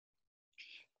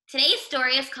Today's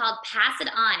story is called Pass It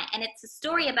On, and it's a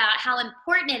story about how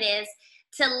important it is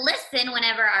to listen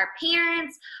whenever our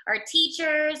parents, our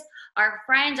teachers, our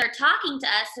friends are talking to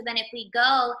us, so then if we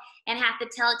go and have to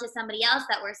tell it to somebody else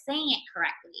that we're saying it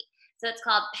correctly. So it's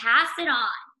called Pass It On.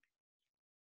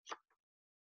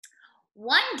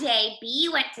 One day, Bee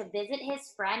went to visit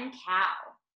his friend Cow.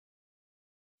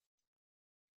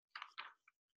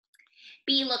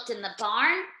 Bee looked in the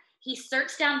barn. He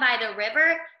searched down by the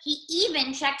river. He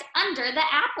even checked under the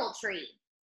apple tree.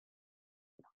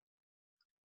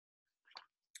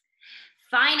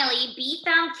 Finally, Bee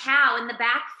found Cow in the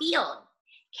back field.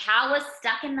 Cow was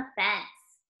stuck in the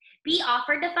fence. Bee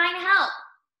offered to find help.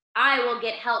 "I will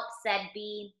get help," said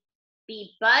Bee.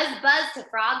 Bee buzzed to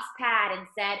Frog's pad and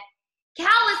said,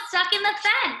 "Cow is stuck in the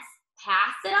fence.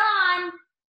 Pass it on."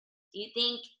 Do you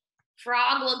think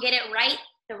Frog will get it right,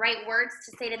 the right words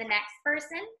to say to the next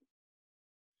person?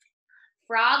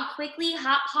 Frog quickly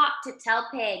hopped to tell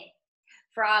Pig.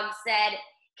 Frog said,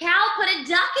 "Cow put a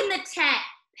duck in the tent.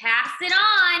 Pass it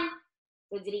on."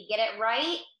 So did he get it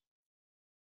right?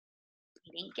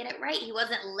 He didn't get it right. He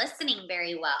wasn't listening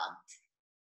very well.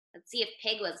 Let's see if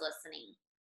Pig was listening.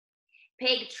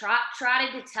 Pig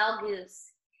trotted to tell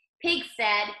Goose. Pig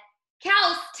said,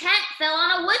 "Cow's tent fell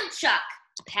on a woodchuck.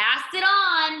 Pass it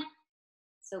on."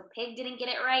 So Pig didn't get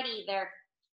it right either.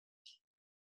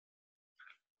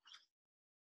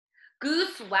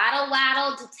 Goose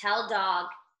waddled to tell Dog.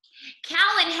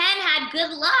 "Cow and hen had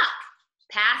good luck.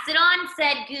 Pass it on,"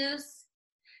 said Goose.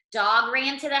 Dog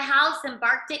ran to the house and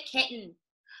barked at Kitten.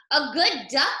 "A good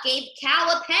duck gave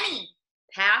Cow a penny.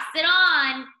 Pass it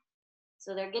on."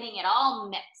 So they're getting it all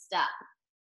mixed up.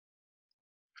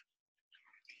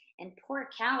 And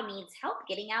poor Cow needs help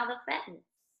getting out of the fence.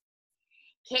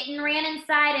 Kitten ran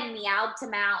inside and meowed to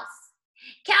Mouse.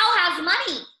 "Cow has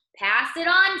money. Pass it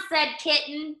on," said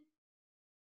Kitten.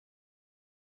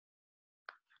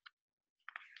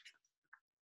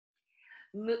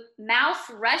 Mouse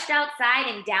rushed outside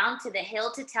and down to the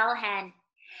hill to tell Hen.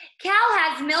 "Cow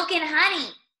has milk and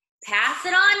honey. Pass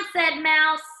it on," said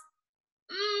Mouse.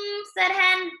 Said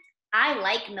Hen. "I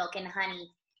like milk and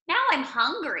honey. Now I'm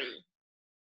hungry."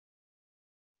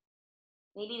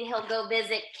 Maybe he'll go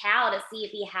visit Cow to see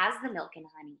if he has the milk and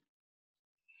honey.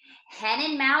 Hen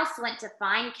and Mouse went to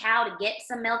find Cow to get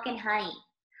some milk and honey.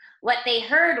 What they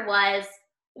heard was,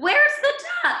 "Where's the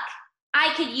duck?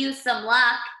 I could use some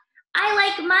luck. I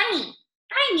like money.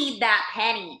 I need that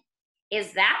penny.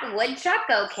 Is that woodchuck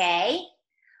okay?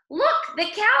 Look,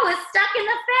 the cow is stuck in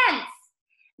the fence."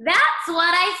 "That's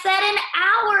what I said an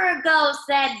hour ago,"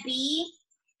 said Bee.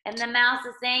 And the Mouse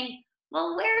is saying,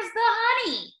 "Well, where's the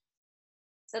honey?"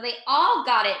 So they all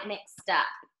got it mixed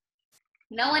up.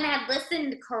 No one had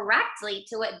listened correctly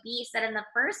to what Bee said in the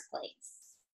first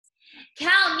place.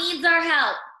 "Cow needs our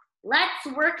help. Let's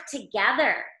work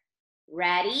together.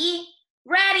 Ready?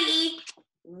 Ready.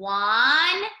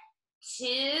 1,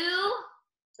 2.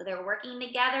 So they're working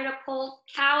together to pull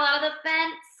Cow out of the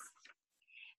fence.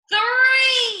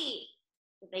 3.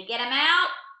 Did they get him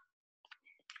out?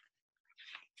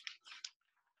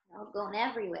 Oh, going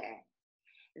everywhere.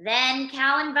 Then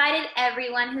Cow invited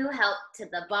everyone who helped to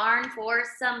the barn for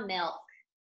some milk.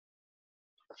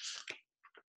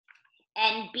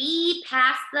 And Bee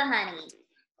passed the honey.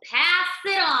 Pass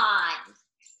it on.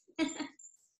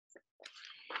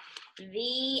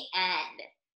 The end.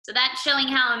 So that's showing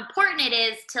how important it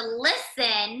is to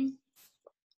listen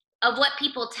of what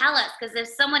people tell us, because if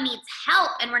someone needs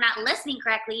help and we're not listening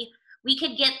correctly, we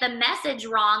could get the message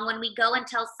wrong when we go and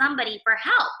tell somebody for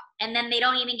help, and then they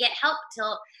don't even get help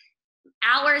till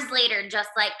hours later, just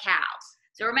like cows.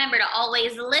 So remember to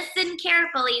always listen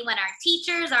carefully when our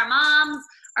teachers, our moms,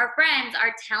 our friends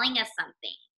are telling us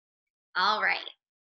something. All right.